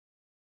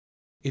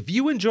If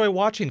you enjoy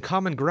watching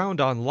Common Ground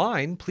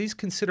online, please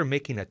consider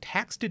making a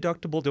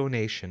tax-deductible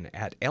donation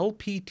at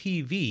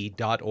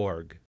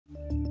lptv.org.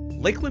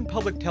 Lakeland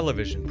Public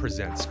Television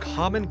presents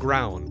Common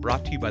Ground,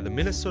 brought to you by the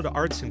Minnesota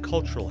Arts and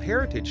Cultural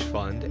Heritage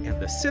Fund and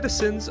the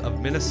citizens of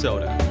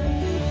Minnesota.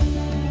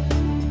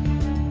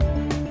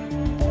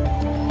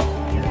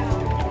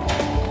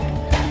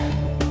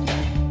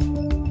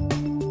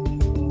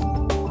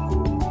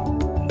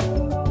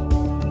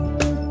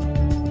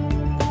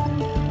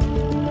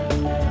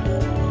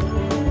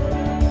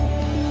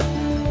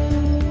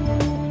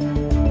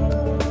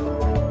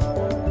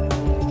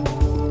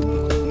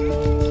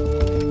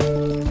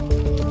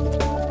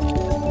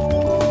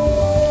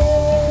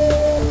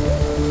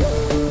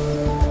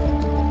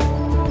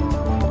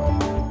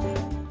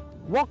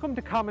 Welcome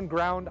to Common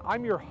Ground.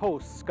 I'm your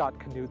host, Scott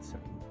Knudsen.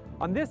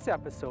 On this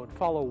episode,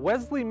 follow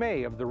Wesley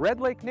May of the Red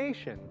Lake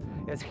Nation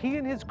as he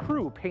and his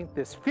crew paint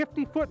this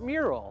 50-foot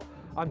mural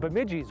on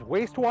Bemidji's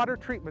wastewater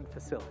treatment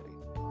facility.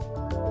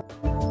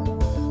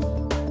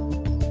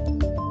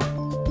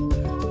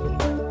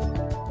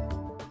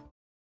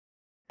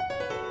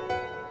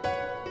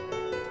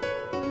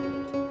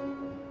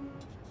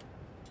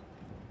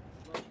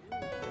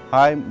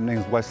 Hi, my name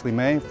is Wesley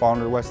May,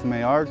 founder of Wesley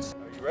May Arts.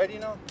 Are you ready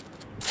now?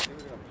 We're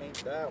gonna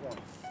paint that one.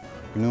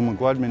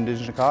 Gnu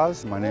Indigenous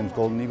cause. My name is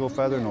Golden Eagle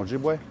Feather in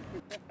Ojibwe.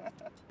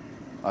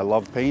 I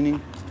love painting,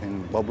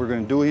 and what we're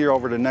gonna do here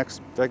over the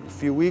next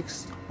few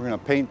weeks, we're gonna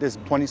paint this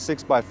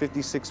 26 by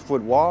 56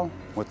 foot wall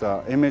with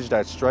an image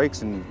that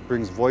strikes and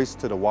brings voice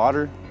to the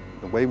water,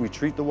 the way we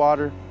treat the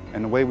water,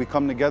 and the way we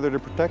come together to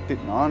protect it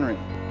and honor it.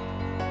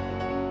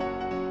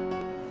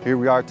 Here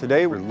we are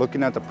today. We're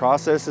looking at the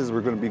processes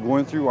we're going to be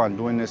going through on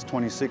doing this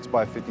 26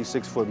 by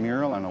 56 foot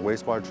mural on a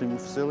wastewater treatment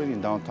facility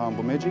in downtown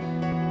Bemidji.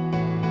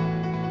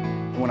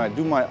 When I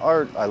do my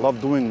art, I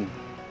love doing,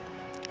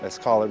 let's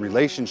call it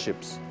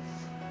relationships.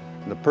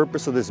 And the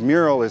purpose of this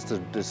mural is to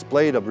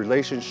display the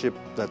relationship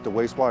that the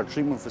wastewater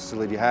treatment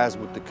facility has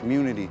with the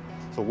community.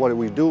 So what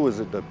we do is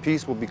that the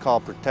piece will be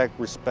called Protect,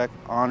 Respect,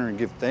 Honor, and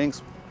Give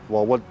Thanks.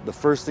 Well, what the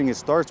first thing it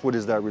starts with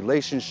is that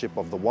relationship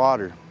of the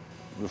water.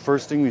 The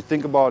first thing we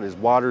think about is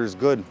water is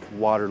good.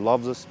 Water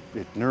loves us,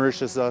 it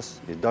nourishes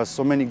us, it does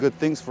so many good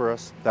things for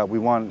us that we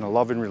want in a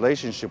loving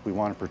relationship. We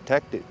want to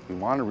protect it, we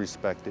want to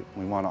respect it,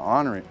 we want to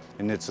honor it.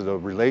 And it's the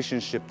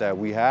relationship that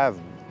we have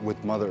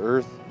with Mother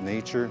Earth,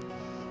 nature,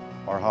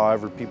 or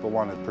however people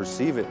want to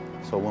perceive it.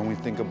 So when we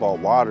think about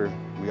water,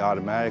 we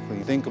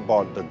automatically think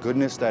about the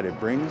goodness that it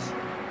brings.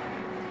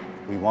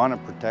 We want to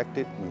protect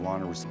it, we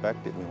want to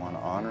respect it, we want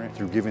to honor it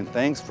through giving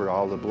thanks for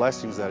all the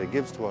blessings that it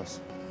gives to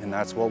us. And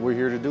that's what we're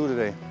here to do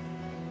today.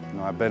 You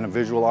know, I've been a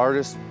visual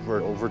artist for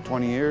over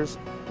 20 years.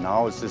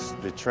 Now it's just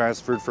it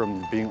transferred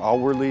from being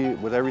outwardly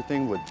with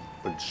everything,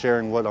 but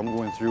sharing what I'm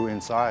going through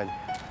inside.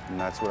 And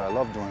that's what I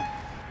love doing.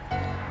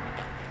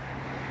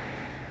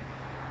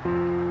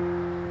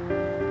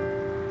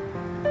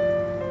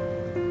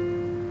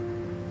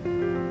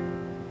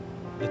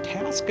 The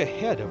task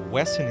ahead of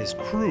Wes and his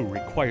crew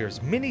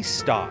requires many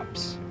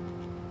stops.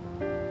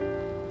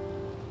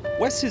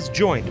 Wes is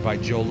joined by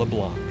Joe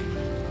LeBlanc.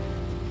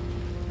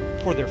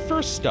 For their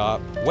first stop,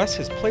 Wes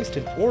has placed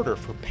an order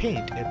for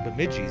paint at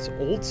Bemidji's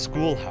old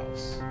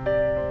schoolhouse.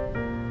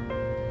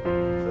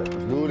 Let's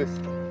do this.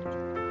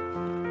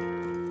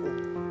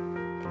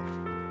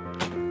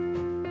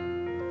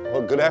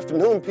 Well, good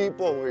afternoon,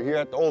 people. We're here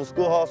at the old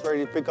schoolhouse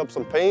ready to pick up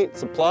some paint,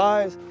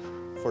 supplies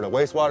for the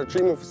wastewater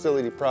treatment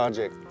facility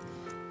project.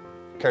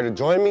 Care to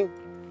join me?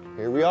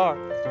 Here we are.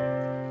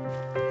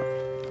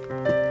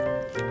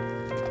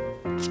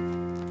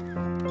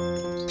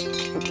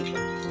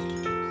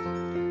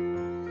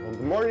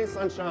 Good morning,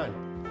 sunshine.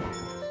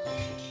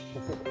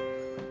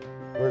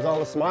 Where's all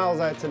the smiles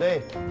at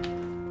today?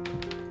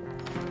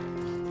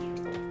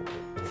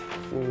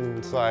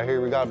 So I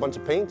hear we got a bunch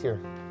of paint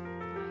here.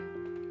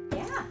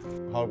 Yeah.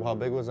 How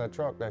big was that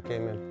truck that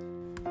came in?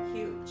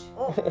 Huge.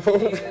 Oh,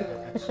 huge.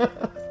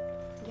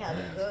 Yeah,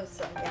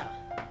 those, yeah.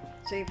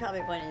 So you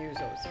probably want to use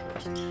those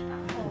first.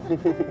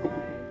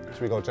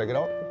 Should we go check it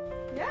out?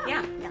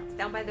 Yeah, it's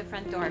down by the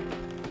front door.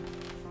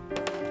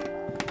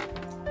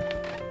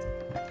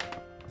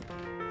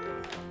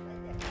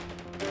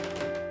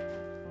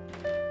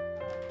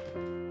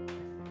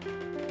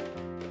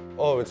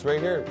 Oh, it's right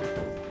here.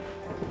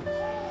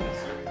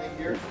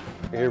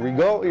 Here we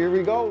go, here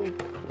we go.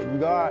 What we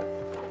got?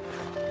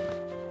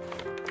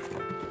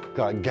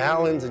 Got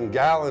gallons and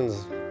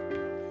gallons.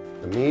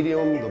 The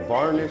medium, the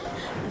varnish.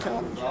 It's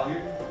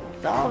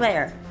all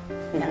there.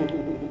 Yeah.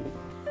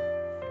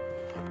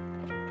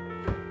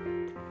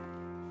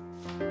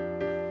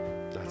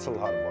 That's a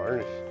lot of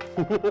varnish.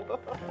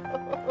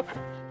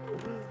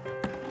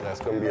 That's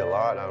gonna be a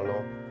lot, I don't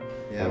know.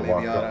 Yeah,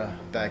 maybe I ought to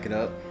back it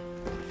up.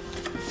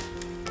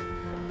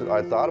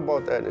 I thought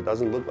about that. It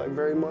doesn't look like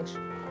very much.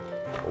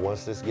 But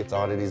once this gets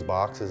out of these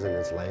boxes and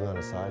it's laying on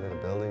the side of the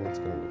building, it's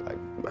gonna be like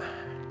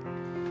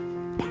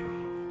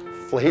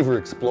flavor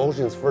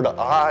explosions for the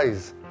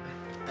eyes.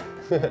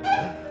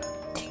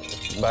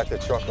 Back the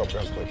truck up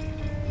real quick.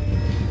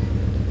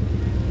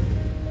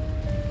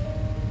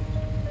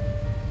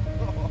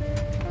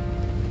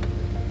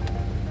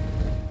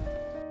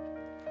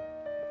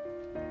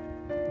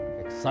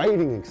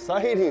 Exciting,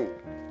 exciting.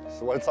 That's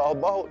what it's all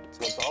about. That's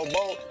what it's all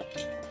about.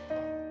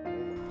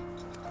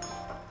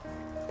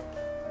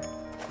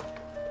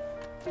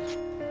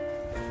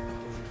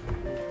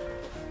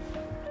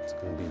 It's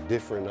gonna be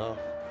different, huh?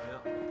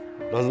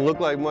 Yeah. Doesn't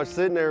look like much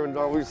sitting there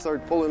until we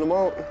start pulling them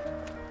out.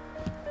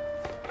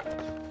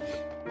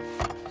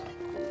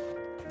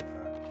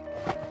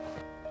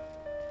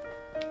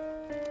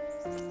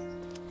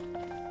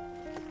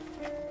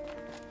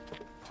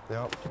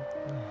 Yep.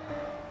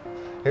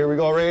 Here we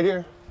go, right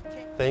here.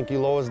 Okay. Thank you,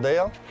 Lois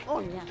Dale. Oh,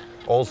 yeah.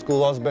 Old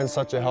School has been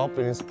such a help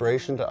and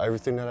inspiration to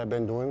everything that I've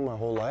been doing my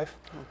whole life.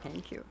 Oh,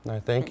 thank you. I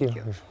thank you.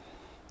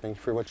 Thank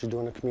you for what you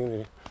do in the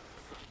community.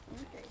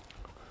 Okay.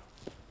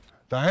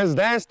 Diane's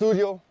dance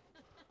studio.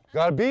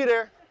 Gotta be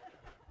there.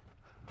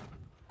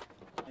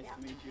 Nice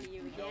to meet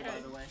you. Joe, by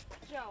the way.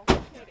 Joe,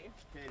 Katie.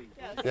 Katie.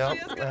 Yes, Yep. she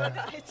is good with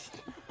nights.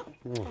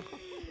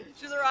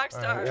 She's a rock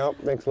star. Yep,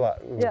 thanks a lot.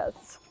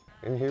 Yes.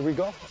 And here we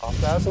go. Off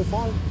to have some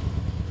fun.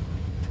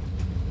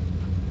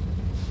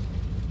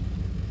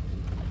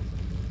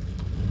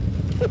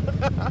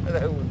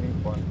 That would be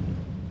fun.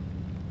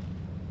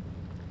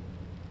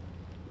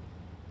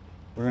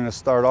 We're going to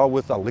start out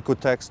with a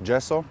Liquitex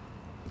gesso.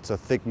 It's a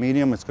thick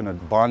medium. It's going to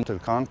bond to the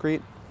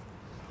concrete.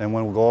 And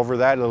when we go over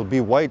that, it'll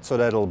be white so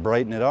that it'll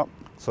brighten it up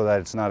so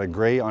that it's not a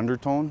gray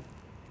undertone.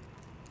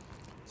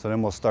 So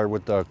then we'll start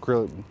with the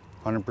acrylic,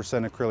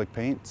 100% acrylic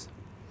paints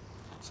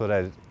so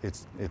that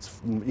it's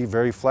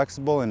very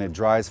flexible and it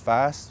dries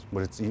fast,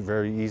 but it's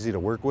very easy to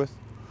work with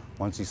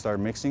once you start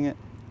mixing it.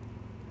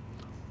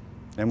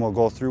 Then we'll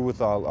go through with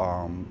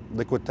a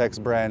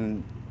Liquitex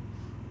brand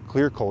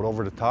clear coat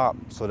over the top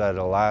so that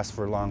it'll last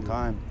for a long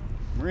time.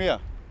 Maria,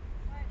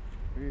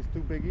 there's two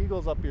big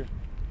eagles up here.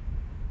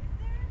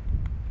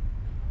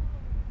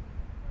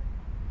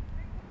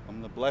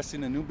 From the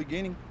blessing, a new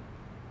beginning.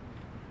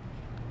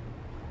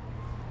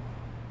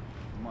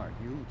 Them are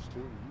huge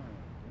too.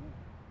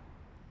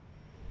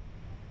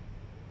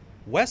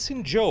 Wes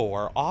and Joe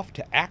are off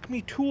to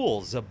Acme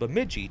Tools of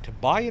Bemidji to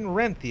buy and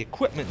rent the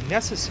equipment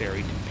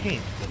necessary to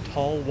paint the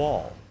tall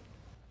wall.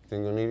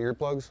 Think you'll need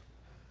earplugs?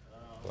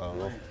 I don't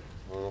know.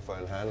 I don't know if I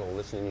can handle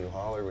listening to you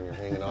holler when you're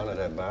hanging on to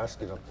that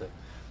basket up there.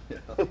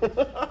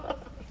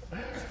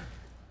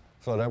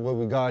 So that's what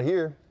we got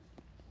here.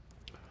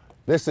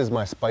 This is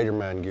my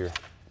Spider-Man gear,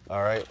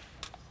 all right?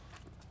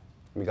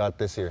 We got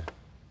this here.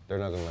 They're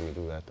not gonna let me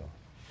do that though.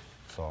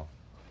 So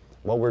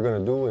what we're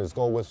gonna do is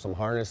go with some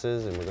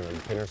harnesses and we're gonna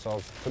pin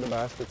ourselves to the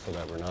basket so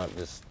that we're not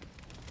just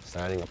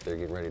standing up there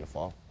getting ready to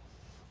fall.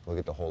 We'll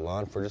get the hold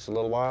on for just a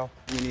little while.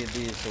 We need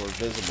these so we're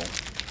visible.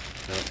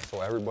 Yep,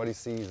 so everybody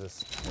sees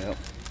us. Yep.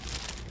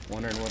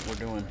 Wondering what we're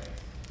doing.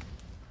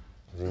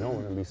 As you know,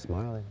 we're gonna be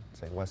smiling.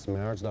 Say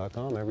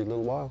westmarriage.com every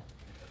little while.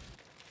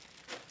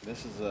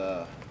 This is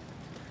a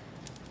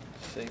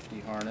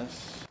safety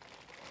harness.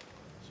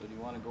 So do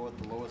you want to go with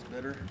the lowest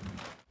bidder?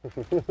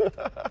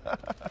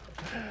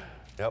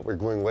 Yep, we're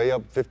going way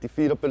up, 50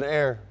 feet up in the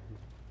air.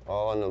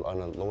 All on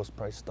the lowest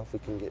price stuff we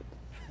can get.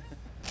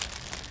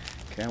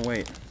 Can't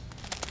wait.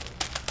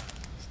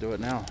 Let's do it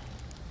now.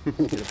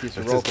 Get a piece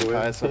of rope and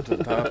tie us up to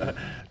the top.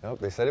 Yep,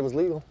 they said it was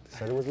legal. They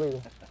said it was legal.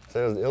 They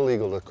said it was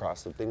illegal to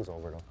cross the things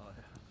over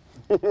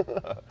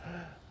though.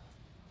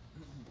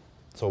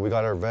 So we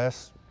got our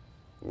vests.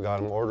 We got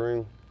them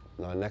ordering.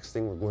 Now next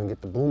thing, we're going to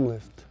get the boom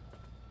lift.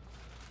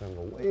 And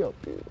go way up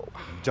here.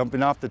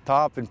 Jumping off the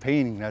top and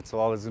painting, that's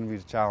all is going to be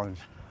the challenge.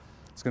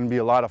 It's going to be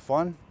a lot of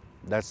fun.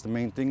 That's the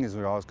main thing, is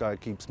we always got to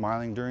keep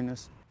smiling during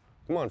this.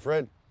 Come on,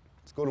 Fred.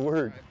 Let's go to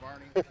work.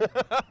 We're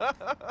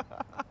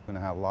going to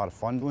have a lot of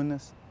fun doing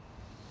this.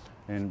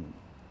 And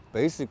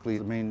basically,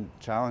 the main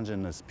challenge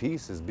in this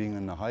piece is being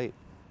in the height.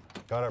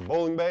 Got our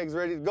bowling bags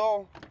ready to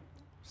go.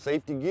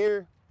 Safety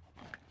gear.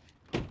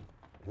 And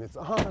it's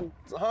on.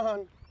 It's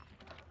on.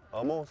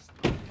 Almost.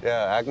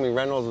 Yeah, Acme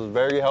Rentals was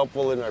very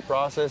helpful in our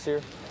process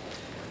here.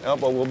 Yeah,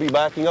 but we'll be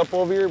backing up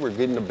over here. We're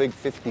getting a big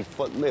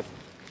 50-foot lift.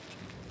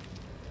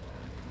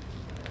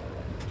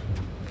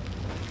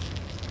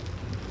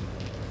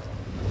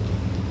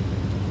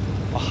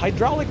 A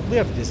hydraulic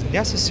lift is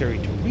necessary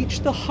to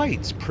reach the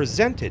heights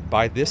presented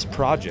by this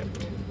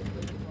project.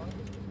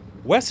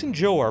 Wes and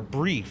Joe are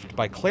briefed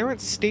by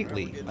Clarence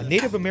Stately, a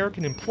Native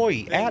American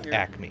employee at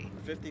Acme.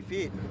 50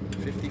 feet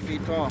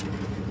tall.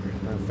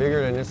 I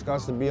figured it just got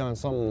to be on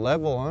some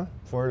level, huh?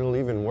 Before it'll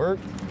even work.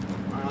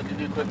 I'll give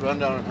you a quick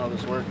rundown on how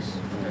this works.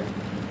 Okay.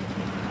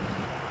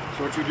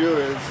 So what you do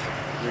is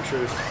make sure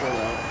this is filled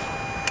out.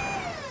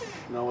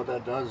 Now what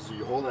that does is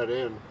you hold that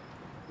in.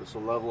 This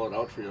will level it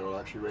out for you. It'll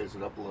actually raise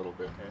it up a little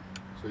bit. Okay.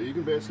 So you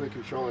can basically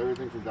control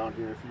everything from down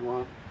here if you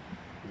want.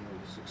 You know,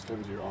 this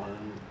extends your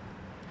arm,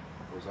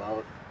 goes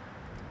out,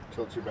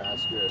 tilts your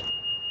basket.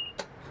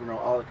 So now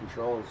all the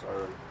controls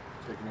are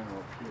taken into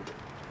a computer.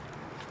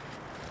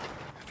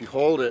 If you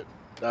hold it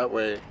that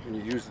way and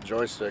you use the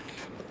joystick,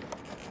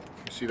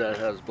 you see that it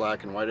has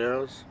black and white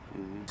arrows.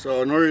 Mm-hmm.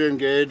 So in order to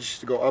engage,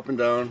 to go up and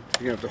down,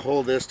 you're gonna have to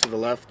hold this to the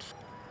left,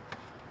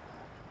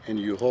 and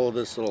you hold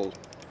this little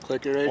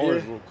clicker right here.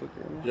 Little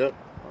clicker in there? Yep.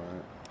 All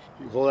right.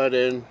 You hold that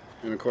in,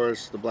 And of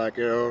course, the black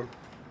arrow,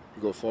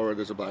 you go forward,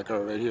 there's a black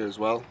arrow right here as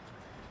well.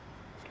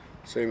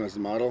 Same as the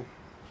model.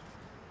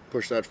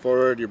 Push that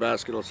forward, your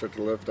basket will start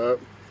to lift up.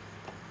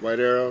 White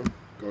arrow,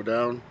 go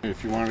down. And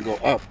if you want to go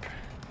up,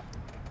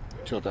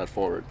 tilt that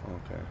forward.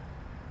 Okay.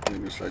 And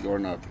then you start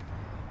going up.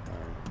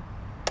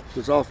 So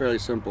it's all fairly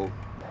simple.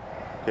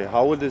 Okay,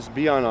 how would this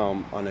be on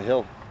a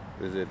hill?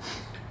 Is it?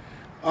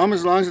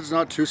 As long as it's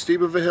not too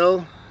steep of a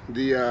hill,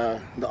 the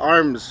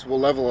arms will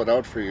level it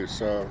out for you.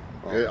 So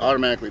it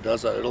automatically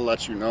does that. It'll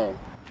let you know.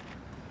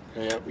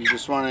 Okay, you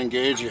just want to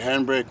engage your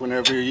handbrake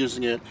whenever you're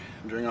using it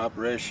during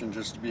operation,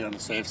 just to be on the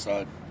safe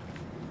side.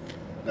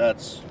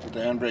 That's with the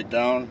handbrake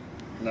down,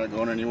 not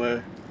going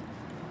anywhere.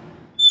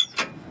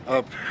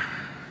 Up,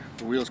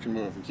 the wheels can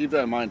move. And keep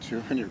that in mind too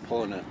when you're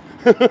pulling it.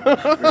 We've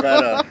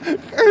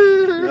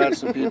had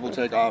some people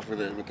take off with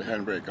it with the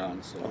handbrake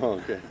on. So. Oh,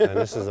 okay. And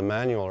this is a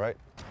manual, right?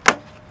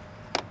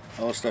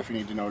 All the stuff you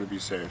need to know to be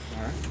safe.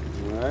 All right.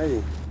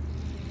 Alrighty.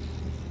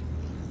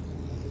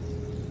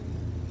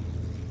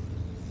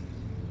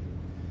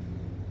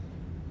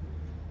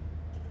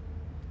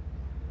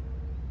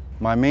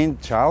 My main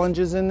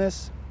challenges in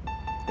this,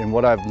 and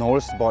what I've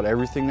noticed about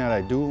everything that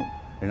I do,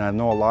 and I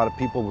know a lot of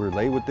people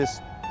relate with this,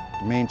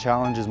 the main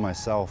challenge is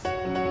myself.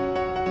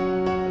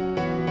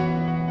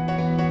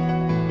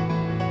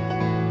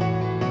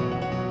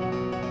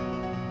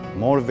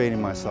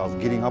 Motivating myself,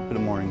 getting up in the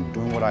morning,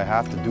 doing what I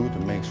have to do to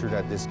make sure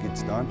that this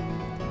gets done,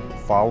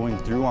 following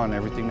through on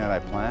everything that I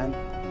plan,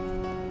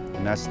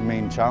 and that's the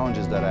main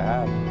challenges that I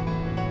have.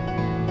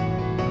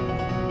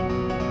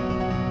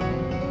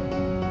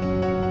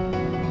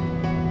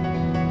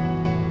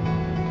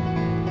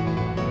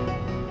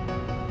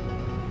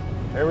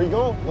 There we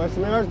go,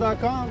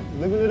 WesleyMayArts.com,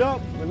 living it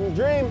up, living the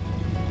dream.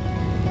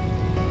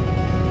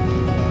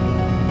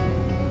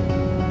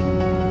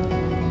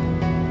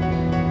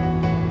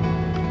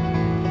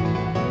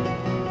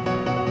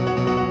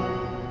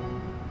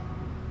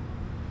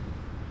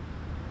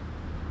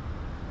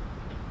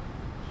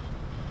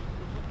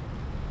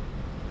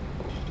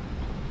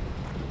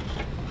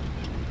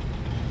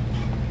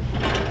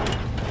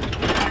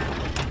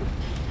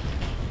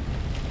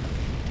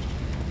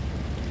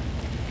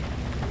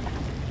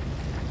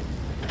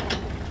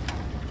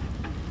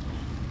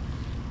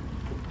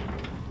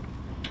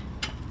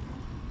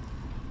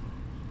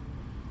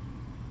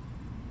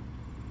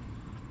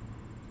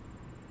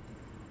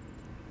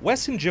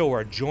 Wes and Joe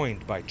are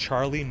joined by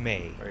Charlie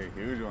May. Hey,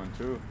 huge one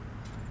too.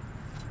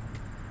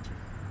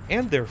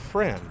 And their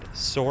friend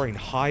soaring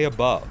high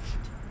above.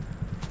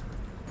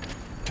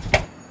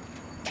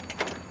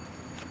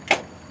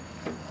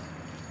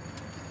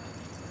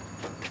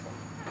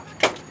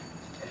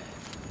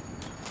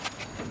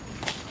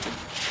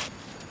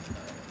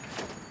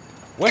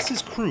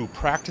 Wes's crew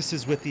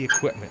practices with the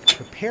equipment,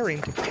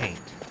 preparing to paint.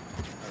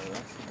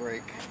 That's the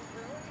brake.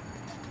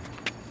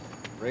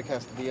 Brake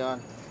has to be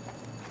on.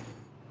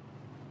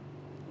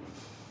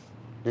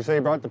 You say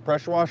you brought the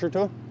pressure washer too?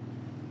 All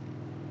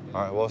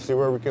right, we'll see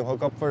where we can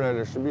hook up for that.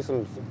 There should be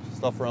some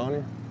stuff around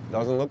here.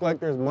 Doesn't look like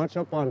there's much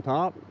up on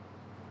top,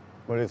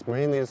 but it's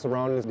mainly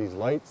surrounding these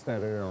lights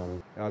that are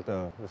got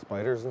the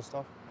spiders and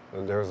stuff.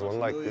 And there's one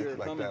like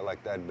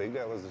that big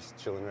that was just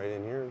chilling right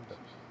in here.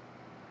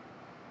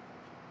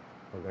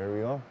 But there we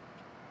go.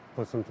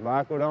 Put some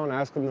tobacco down,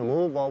 ask them to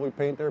move while we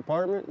paint their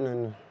apartment,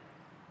 and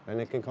then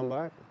they can come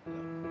back.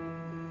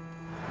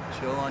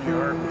 Chill on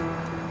your art.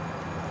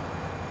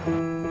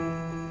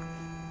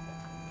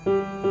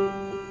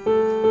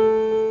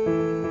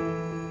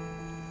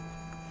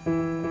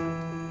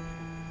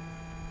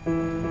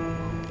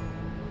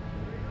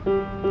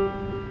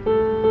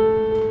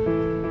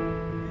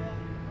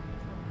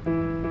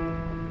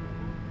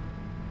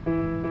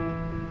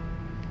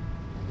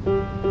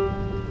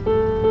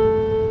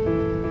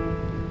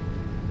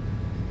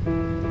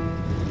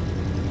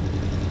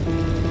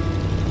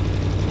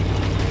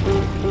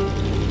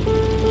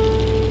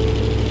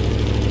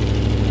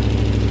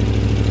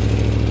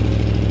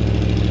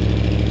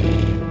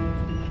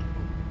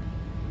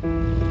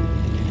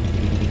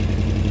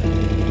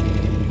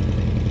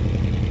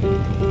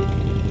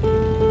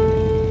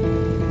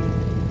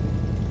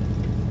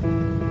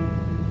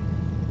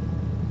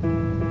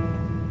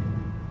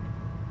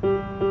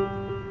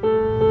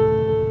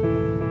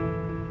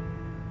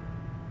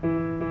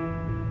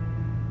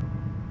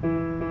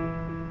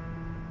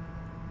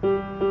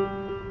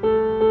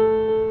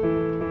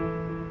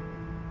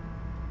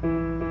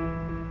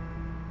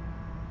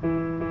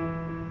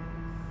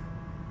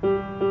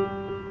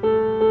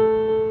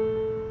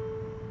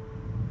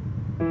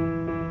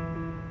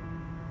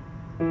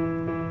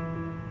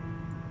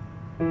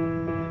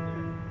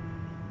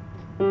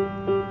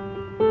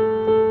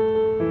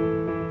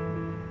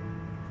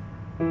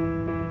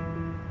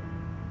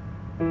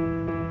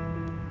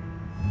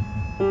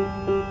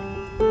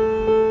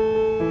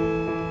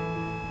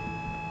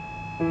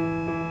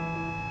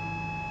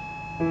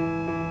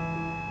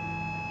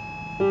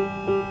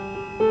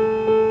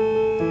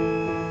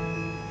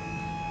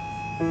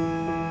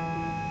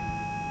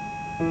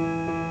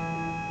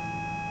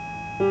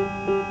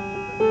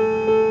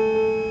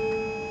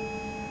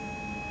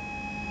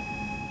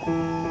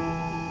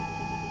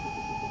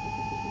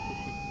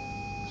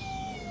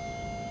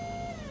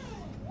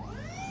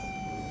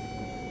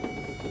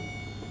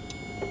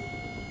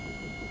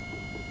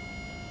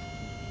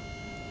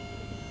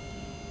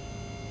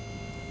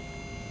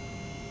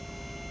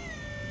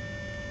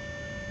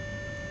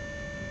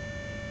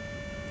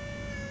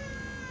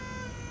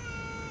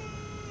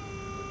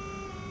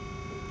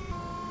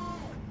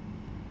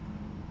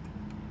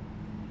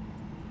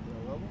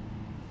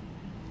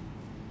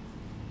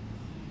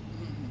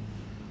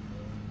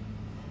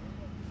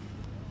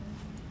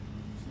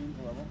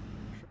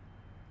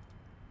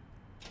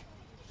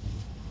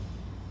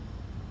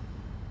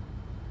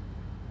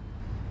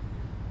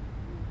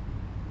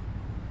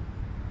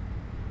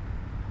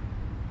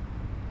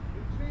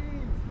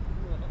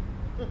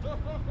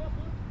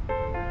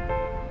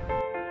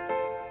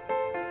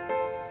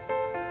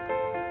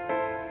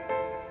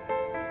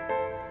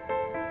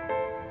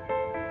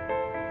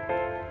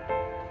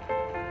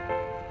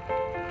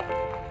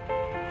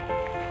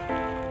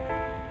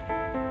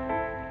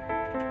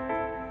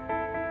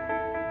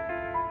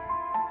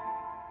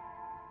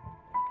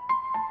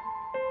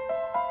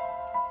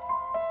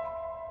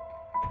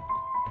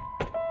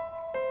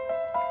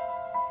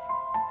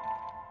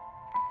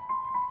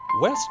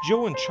 Wes,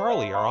 Joe, and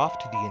Charlie are off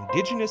to the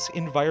Indigenous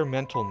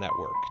Environmental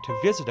Network to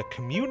visit a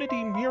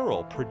community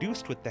mural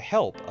produced with the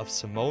help of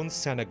Simone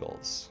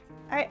Senegals.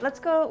 All right, let's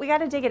go. We got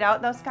to dig it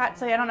out though, Scott,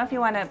 so I don't know if you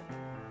want to,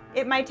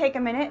 it might take a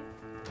minute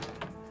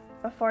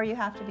before you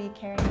have to be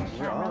carrying your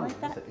camera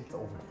like that. It's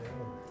over there.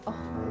 Oh.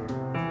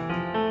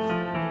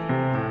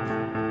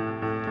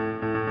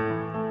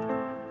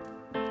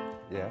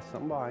 Yeah,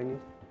 something behind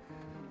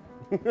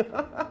you.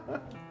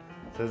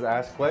 Says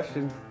ask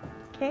questions.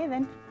 Okay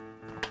then.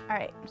 All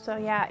right, so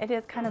yeah, it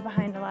is kind of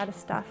behind a lot of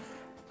stuff.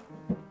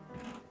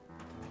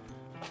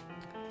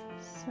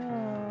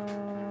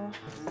 So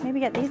maybe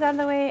get these out of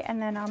the way and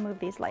then I'll move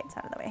these lights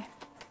out of the way.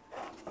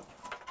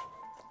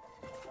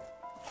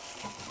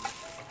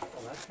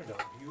 Oh, that turned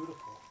out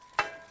beautiful.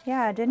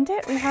 Yeah, didn't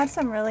it? We had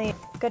some really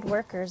good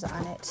workers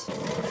on it.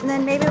 And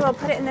then maybe we'll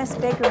put it in this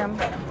big room.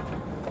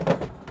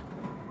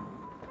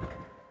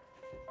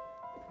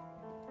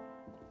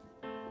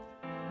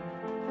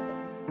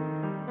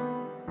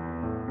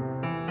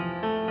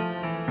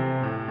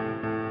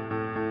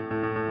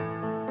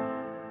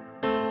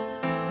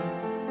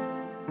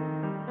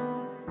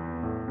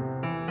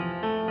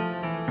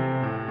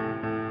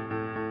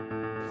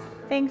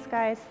 Thanks,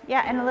 guys.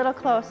 Yeah, and a little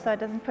close so it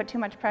doesn't put too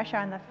much pressure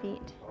on the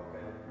feet.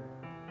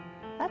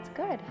 That's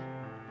good.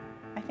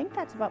 I think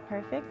that's about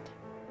perfect.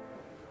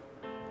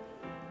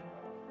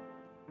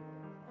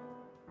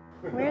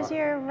 Where's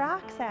your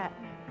rocks at?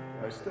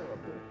 They're still up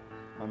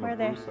there. On Where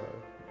the are blue they? side.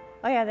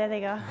 Oh yeah, there they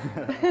go.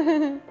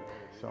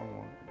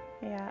 Someone.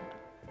 Yeah.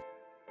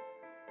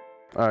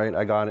 All right,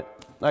 I got it.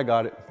 I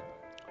got it.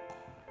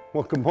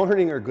 Well, good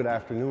morning or good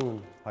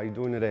afternoon. How you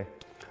doing today?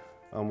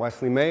 I'm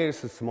Wesley May.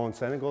 This is Simone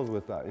Senegals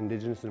with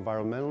Indigenous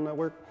Environmental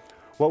Network.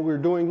 What we're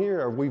doing here,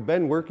 or we've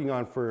been working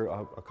on for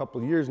a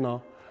couple of years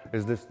now,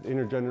 is this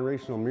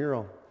intergenerational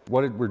mural.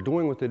 What we're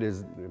doing with it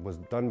is, it was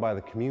done by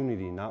the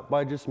community, not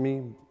by just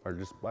me or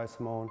just by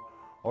Simone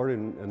or the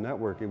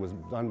network. It was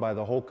done by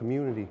the whole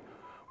community.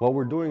 What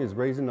we're doing is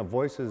raising the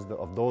voices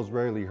of those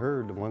rarely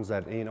heard, the ones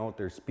that ain't out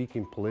there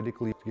speaking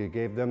politically. It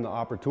gave them the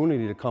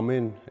opportunity to come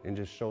in and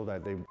just show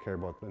that they care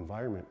about the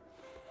environment.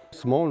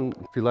 Simone,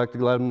 if you'd like to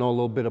let them know a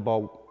little bit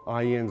about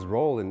IEN's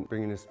role in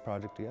bringing this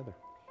project together.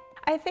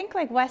 I think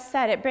like Wes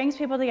said, it brings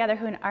people together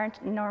who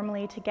aren't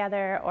normally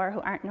together or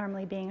who aren't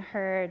normally being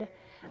heard,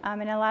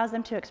 and allows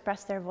them to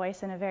express their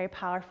voice in a very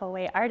powerful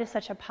way. Art is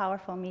such a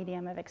powerful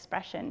medium of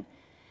expression.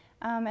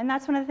 And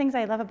that's one of the things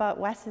I love about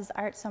Wes's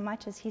art so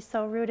much, is he's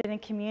so rooted in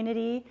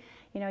community.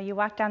 You know, you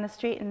walk down the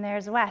street and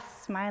there's Wes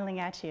smiling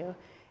at you.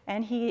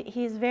 And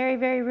he's very,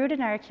 very rooted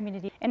in our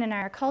community and in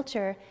our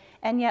culture.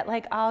 And yet,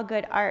 like all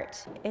good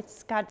art,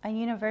 it's got a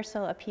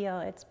universal appeal.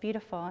 It's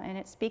beautiful and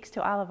it speaks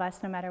to all of us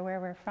no matter where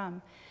we're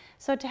from.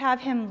 So to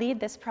have him lead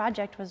this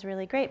project was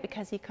really great,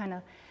 because he kind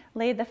of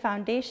laid the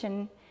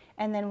foundation,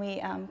 and then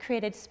we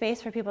created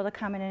space for people to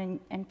come in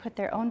and put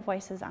their own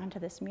voices onto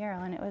this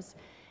mural. And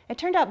it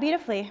turned out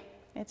beautifully.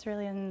 It's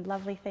really a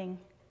lovely thing.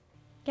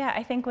 Yeah,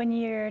 I think when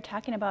you're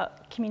talking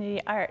about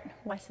community art,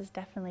 Wes is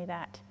definitely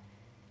that.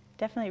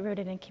 Definitely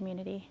rooted in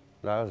community.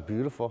 That was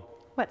beautiful.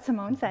 What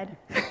Simone said.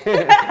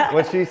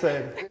 What she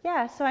said.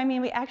 Yeah, so I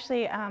mean, we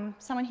actually,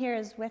 someone here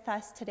is with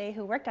us today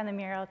who worked on the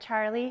mural,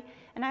 Charlie,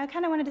 and I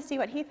kind of wanted to see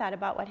what he thought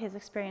about what his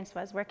experience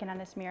was working on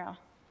this mural.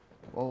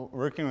 Well,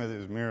 working with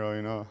this mural,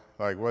 you know,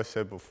 like Wes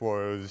said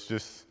before, it was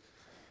just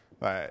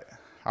like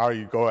how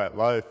you go at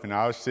life. And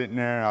I was sitting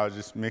there, I was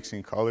just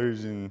mixing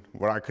colors and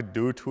what I could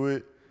do to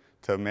it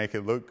to make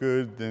it look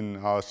good. Then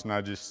all of a sudden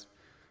I just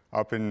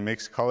up and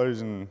mix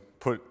colors and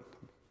put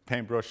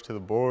paintbrush to the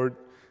board.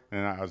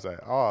 And I was like,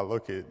 oh,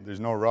 look, there's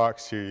no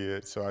rocks here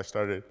yet. So I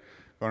started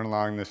going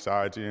along the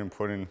sides here and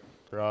putting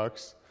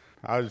rocks.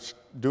 I was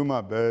doing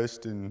my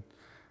best, and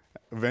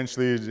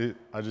eventually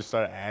I just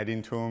started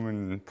adding to them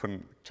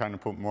and trying to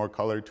put more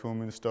color to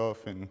them and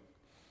stuff. And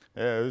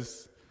yeah, it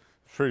was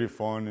pretty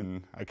fun,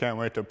 and I can't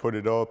wait to put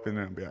it up and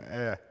then be like,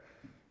 yeah,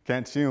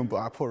 can't see them, but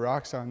I put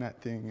rocks on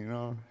that thing, you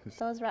know.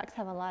 Those rocks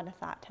have a lot of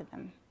thought to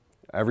them.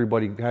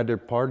 Everybody had their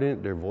part in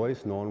it, their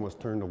voice, no one was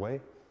turned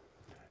away.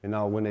 And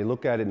now when they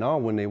look at it now,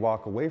 when they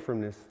walk away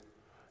from this,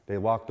 they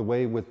walked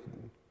away with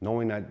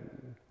knowing that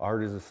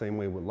art is the same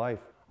way with life.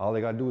 All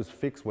they gotta do is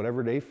fix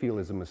whatever they feel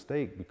is a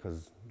mistake,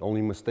 because the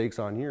only mistakes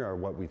on here are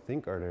what we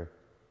think are there.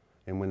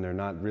 And when they're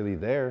not really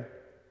there,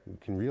 you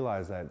can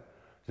realize that.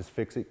 Just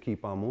fix it,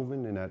 keep on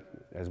moving, and that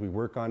as we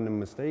work on the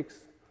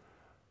mistakes,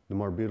 the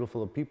more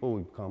beautiful the people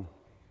we become.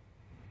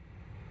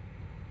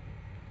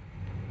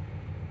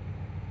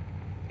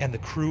 And the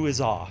crew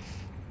is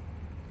off.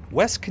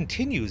 Wes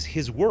continues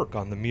his work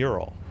on the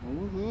mural.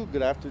 Woohoo,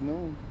 good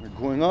afternoon. We're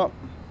going up.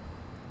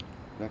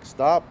 Next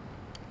stop,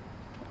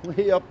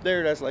 way up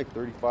there, that's like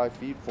 35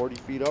 feet, 40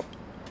 feet up.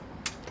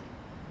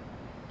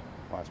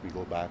 Watch me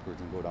go backwards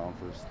and go down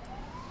first.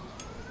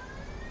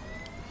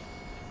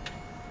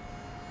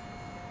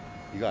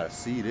 You gotta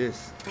see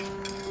this.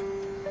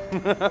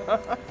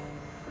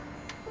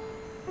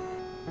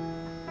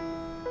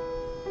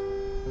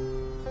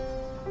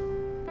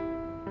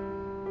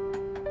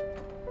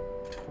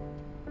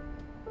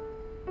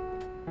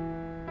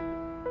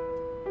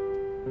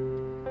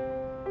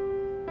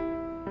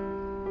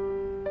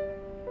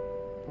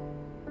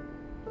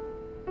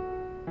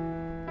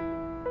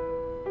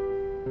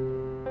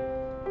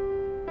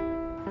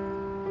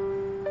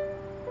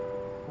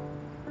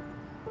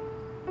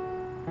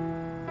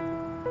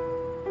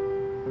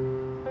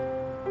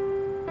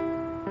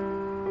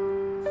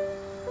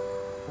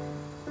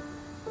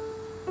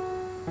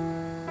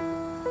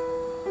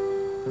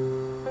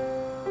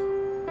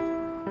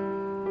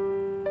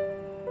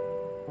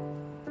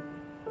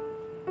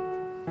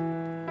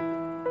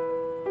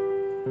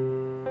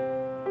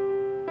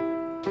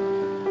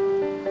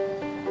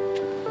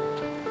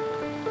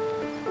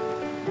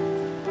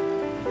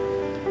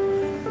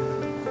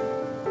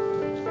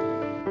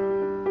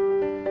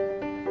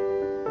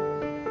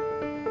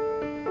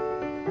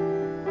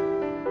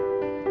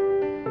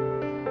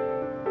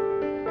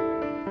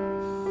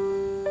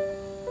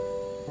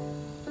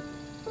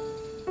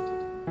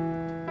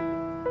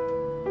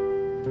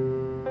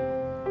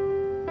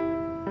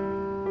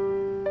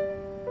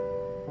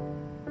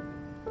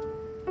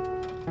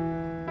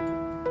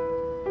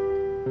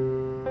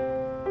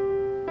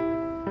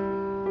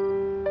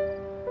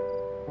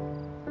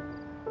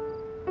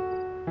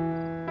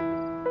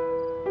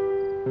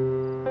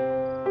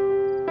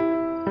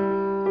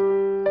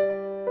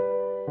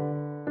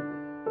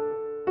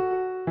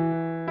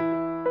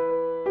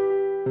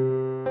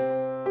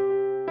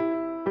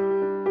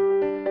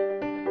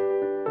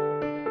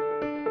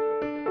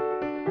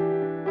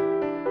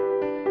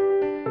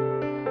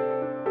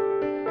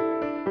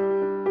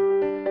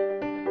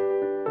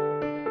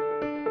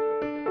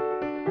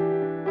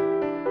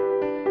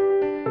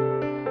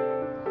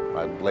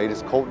 I lay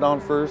this coat down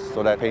first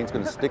so that paint's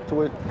gonna stick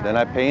to it. Then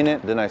I paint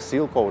it, then I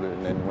seal coat it.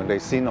 And then when they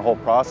seen the whole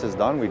process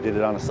done, we did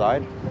it on the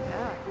side.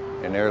 Yeah.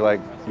 And they're like,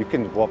 you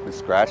can go up and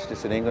scratch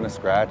this, it ain't gonna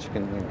scratch. You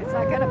can, it's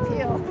not gonna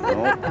peel.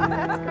 No.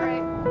 That's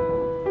great.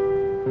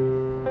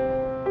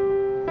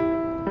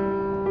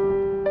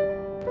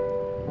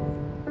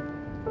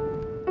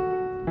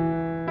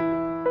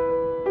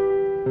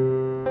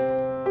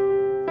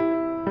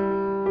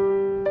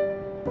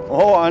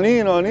 Oh,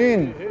 Anin.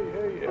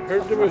 I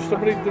heard there was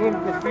somebody doing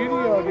graffiti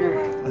out here.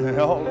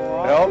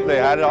 Help, they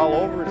had it all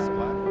over.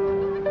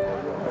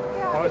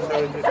 Oh,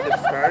 so it just get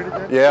started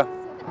then? Yeah.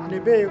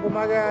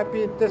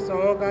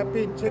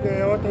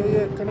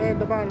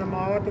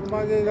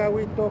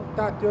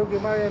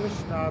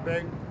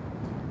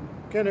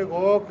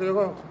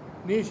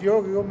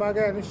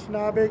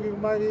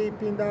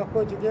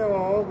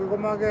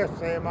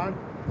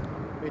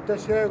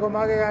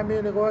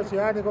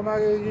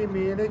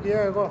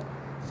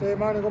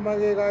 Semani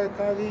gomage ga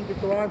kagi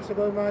gituan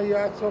sego ma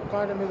yatso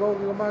kana me go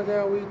gomage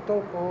wi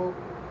toko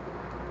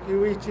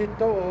kiwi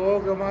chito o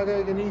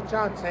gomage ni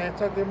chan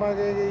sensa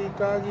gomage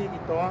kagi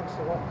gituan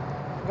sego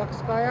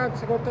gakskaya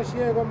sego tashi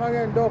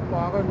gomage ndo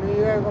pa ga mi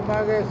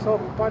gomage so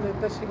pani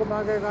tashi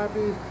gomage ga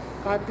bi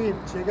kapi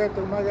chege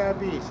to gomage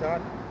bi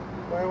shan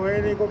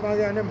we ni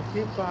gomage ane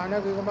mki kana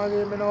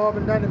gomage me no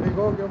bendane me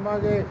go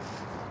gomage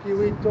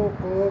kiwi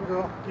toko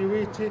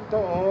kiwi chito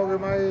o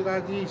gomage ga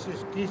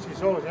gisi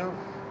so ja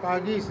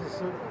Kagis is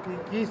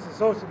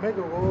so to make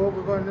a go,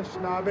 we're going to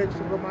Schnabek, so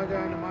go my guy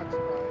and match.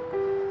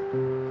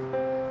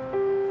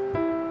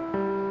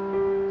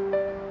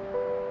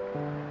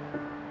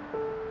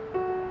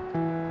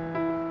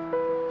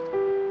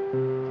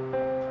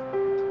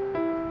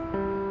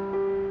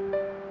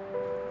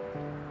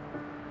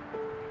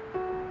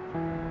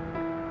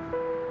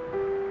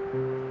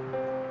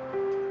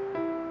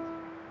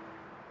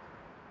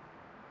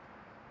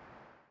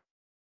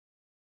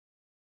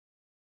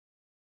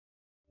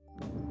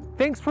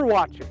 Thanks for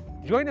watching.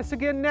 Join us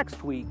again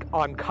next week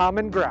on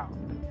Common Ground.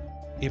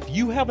 If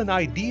you have an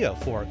idea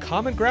for a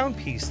Common Ground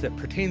piece that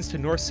pertains to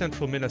North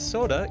Central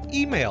Minnesota,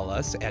 email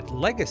us at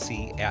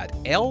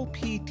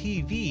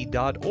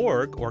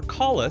legacy@lptv.org or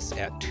call us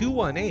at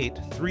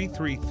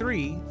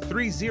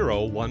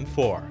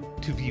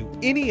 218-333-3014. To view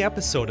any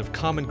episode of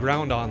Common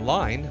Ground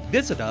online,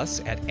 visit us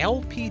at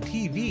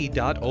lptv.org.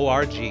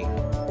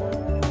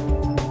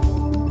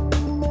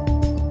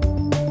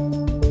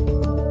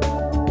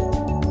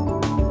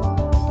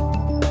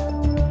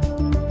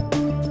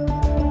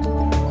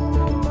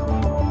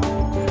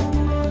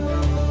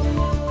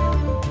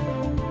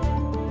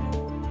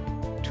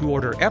 To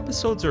order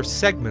episodes or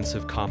segments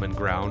of Common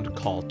Ground,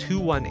 call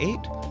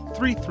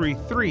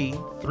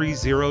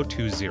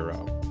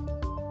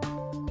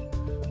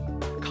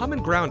 218-333-3020.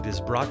 Common Ground is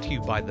brought to you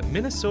by the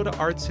Minnesota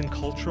Arts and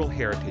Cultural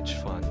Heritage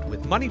Fund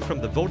with money from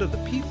the vote of the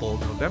people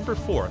November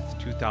 4th,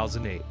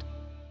 2008.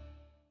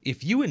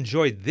 If you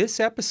enjoyed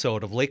this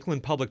episode of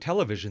Lakeland Public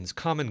Television's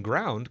Common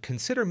Ground,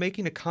 consider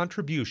making a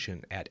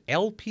contribution at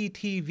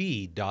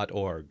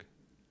lptv.org.